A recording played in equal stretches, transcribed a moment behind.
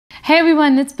Hey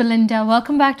everyone, it's Belinda.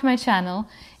 Welcome back to my channel.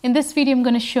 In this video, I'm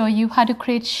going to show you how to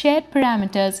create shared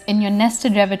parameters in your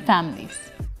nested Revit families.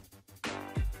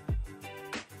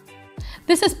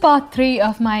 This is part 3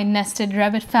 of my nested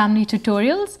Revit family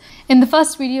tutorials. In the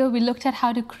first video, we looked at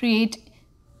how to create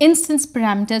instance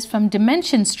parameters from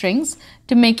dimension strings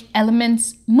to make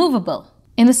elements movable.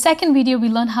 In the second video, we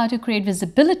learned how to create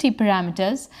visibility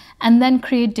parameters and then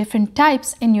create different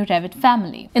types in your Revit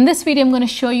family. In this video, I'm going to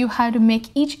show you how to make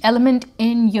each element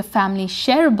in your family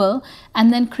shareable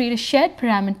and then create a shared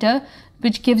parameter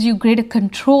which gives you greater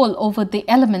control over the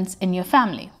elements in your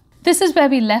family. This is where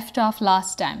we left off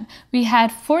last time. We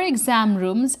had 4 exam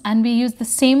rooms and we used the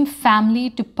same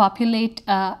family to populate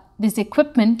this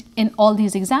equipment in all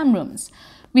these exam rooms.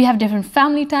 We have different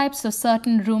family types, so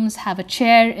certain rooms have a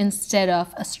chair instead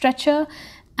of a stretcher,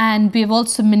 and we've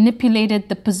also manipulated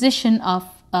the position of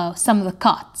some of the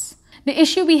cots. The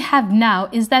issue we have now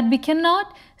is that we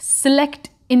cannot select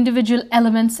individual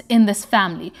elements in this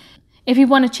family. If you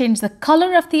want to change the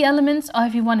color of the elements or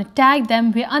if you want to tag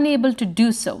them, we're unable to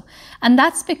do so. And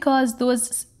that's because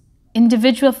those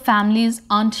individual families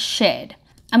aren't shared.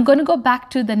 I'm going to go back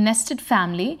to the nested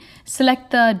family,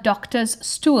 select the doctor's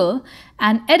stool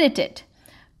and edit it.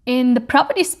 In the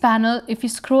properties panel, if you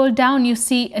scroll down, you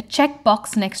see a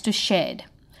checkbox next to shared.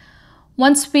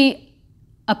 Once we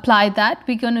apply that,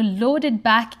 we're going to load it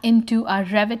back into our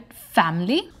Revit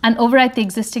family and override the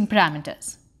existing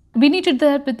parameters. We need to do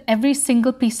that with every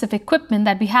single piece of equipment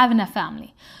that we have in our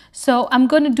family. So I'm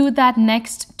going to do that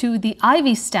next to the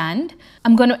IV stand.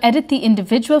 I'm going to edit the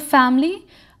individual family.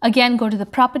 Again, go to the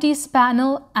properties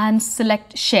panel and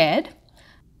select shared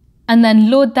and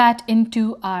then load that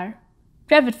into our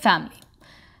Revit family.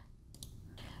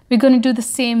 We're going to do the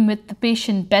same with the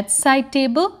patient bedside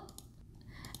table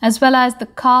as well as the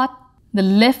cot, the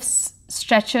lifts,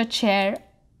 stretcher, chair,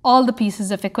 all the pieces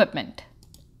of equipment.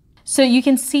 So you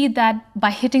can see that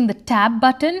by hitting the tab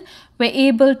button, we're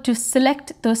able to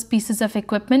select those pieces of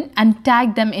equipment and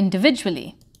tag them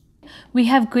individually. We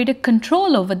have greater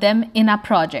control over them in our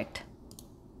project.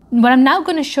 What I'm now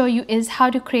going to show you is how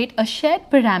to create a shared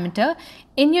parameter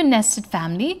in your nested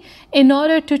family in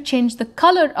order to change the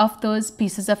color of those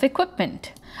pieces of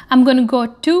equipment. I'm going to go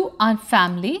to our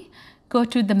family, go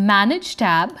to the Manage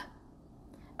tab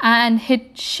and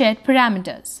hit Shared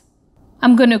Parameters.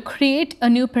 I'm going to create a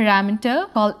new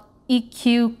parameter called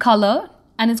EQ Color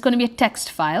and it's going to be a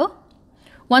text file.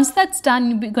 Once that's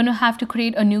done, we're going to have to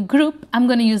create a new group. I'm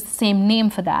going to use the same name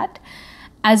for that,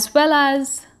 as well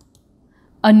as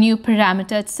a new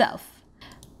parameter itself.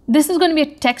 This is going to be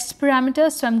a text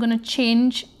parameter, so I'm going to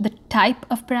change the type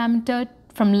of parameter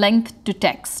from length to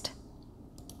text.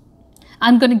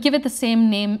 I'm going to give it the same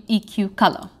name, EQ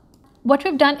Color. What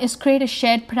we've done is create a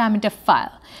shared parameter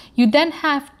file. You then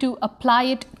have to apply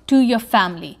it to your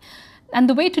family. And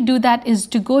the way to do that is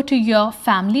to go to your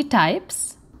family types,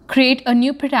 create a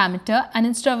new parameter, and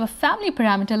instead of a family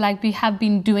parameter like we have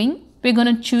been doing, we're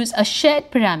going to choose a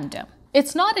shared parameter.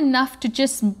 It's not enough to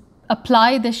just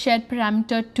apply the shared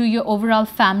parameter to your overall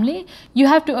family. You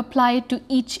have to apply it to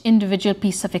each individual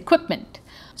piece of equipment.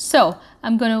 So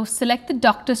I'm going to select the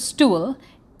doctor's stool,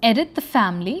 edit the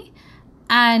family,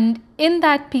 and in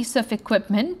that piece of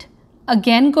equipment,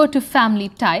 again go to family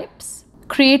types,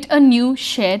 create a new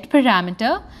shared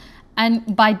parameter,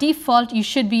 and by default, you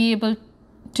should be able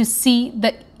to see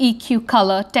the EQ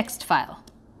Color text file.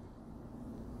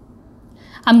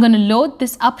 I'm going to load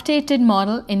this updated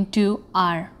model into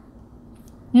our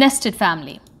nested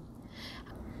family.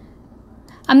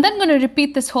 I'm then going to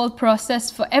repeat this whole process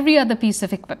for every other piece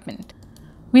of equipment.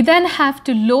 We then have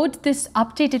to load this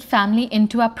updated family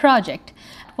into our project.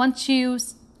 Once you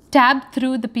tab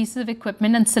through the pieces of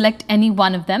equipment and select any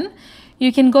one of them,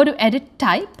 you can go to Edit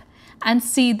Type and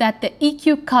see that the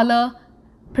EQ Color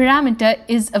parameter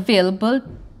is available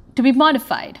to be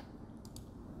modified.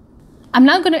 I'm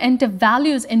now going to enter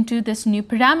values into this new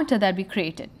parameter that we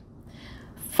created.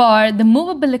 For the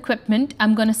movable equipment,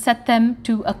 I'm going to set them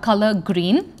to a color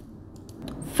green.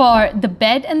 For the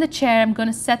bed and the chair, I'm going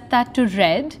to set that to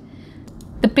red.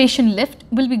 The patient lift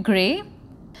will be gray.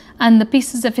 And the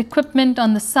pieces of equipment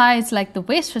on the sides like the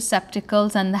waste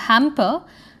receptacles and the hamper,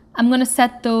 I'm going to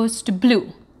set those to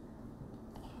blue.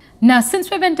 Now, since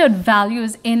we've entered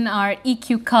values in our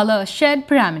EQ Color shared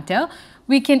parameter,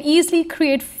 we can easily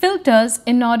create filters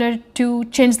in order to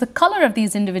change the color of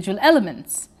these individual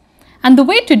elements. And the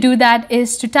way to do that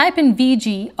is to type in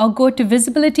VG or go to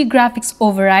Visibility Graphics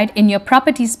Override in your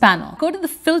Properties panel. Go to the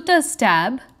Filters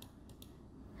tab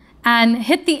and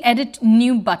hit the Edit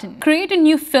New button. Create a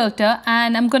new filter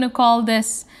and I'm going to call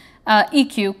this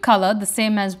EQ Color, the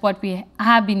same as what we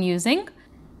have been using.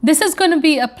 This is going to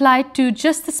be applied to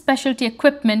just the specialty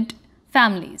equipment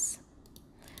families.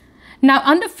 Now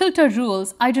under filter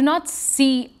rules, I do not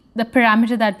see the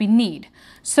parameter that we need.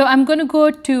 So I'm going to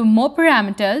go to more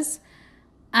parameters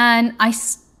and I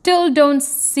still don't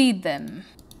see them.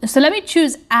 So let me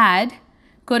choose add,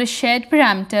 go to shared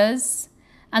parameters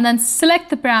and then select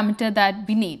the parameter that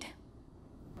we need.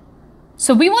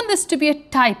 So we want this to be a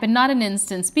type and not an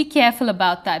instance. Be careful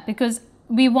about that because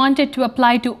we want it to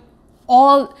apply to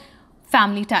all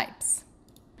family types.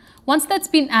 Once that's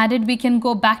been added, we can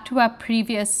go back to our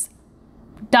previous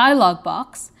dialog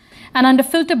box and under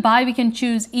filter by we can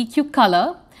choose EQ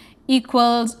color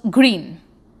equals green.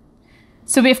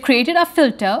 So we've created our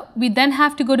filter. We then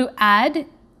have to go to add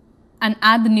and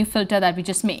add the new filter that we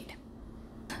just made.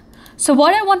 So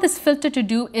what I want this filter to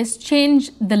do is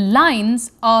change the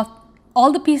lines of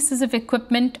all the pieces of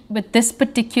equipment with this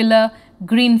particular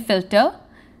green filter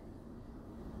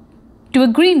to a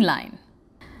green line.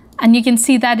 And you can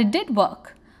see that it did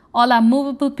work. All our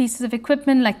movable pieces of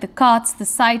equipment like the cots, the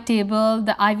side table,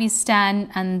 the IV stand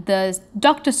and the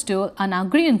doctor stool are now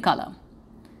green in color.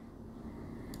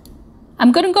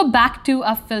 I'm going to go back to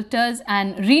our filters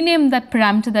and rename that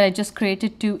parameter that I just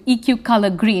created to EQ color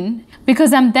green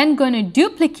because I'm then going to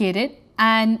duplicate it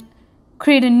and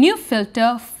create a new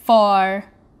filter for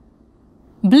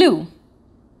blue.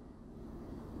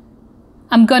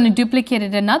 I'm going to duplicate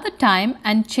it another time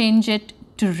and change it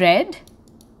to red.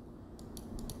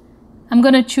 I'm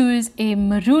going to choose a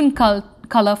maroon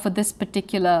color for this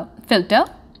particular filter.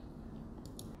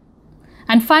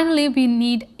 And finally, we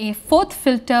need a fourth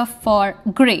filter for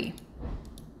gray.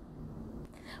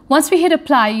 Once we hit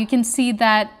apply, you can see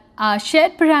that our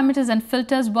shared parameters and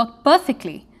filters work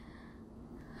perfectly.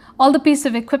 All the pieces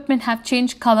of equipment have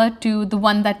changed color to the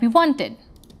one that we wanted.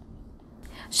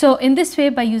 So in this way,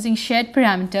 by using shared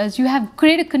parameters, you have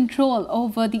greater control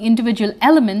over the individual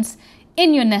elements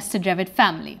in your nested Revit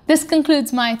family. This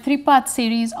concludes my 3-part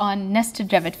series on nested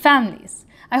Revit families.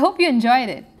 I hope you enjoyed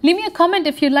it. Leave me a comment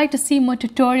if you'd like to see more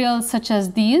tutorials such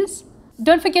as these.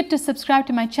 Don't forget to subscribe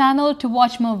to my channel to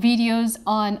watch more videos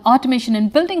on automation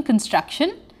and building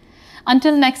construction.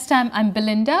 Until next time, I'm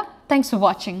Belinda. Thanks for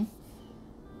watching.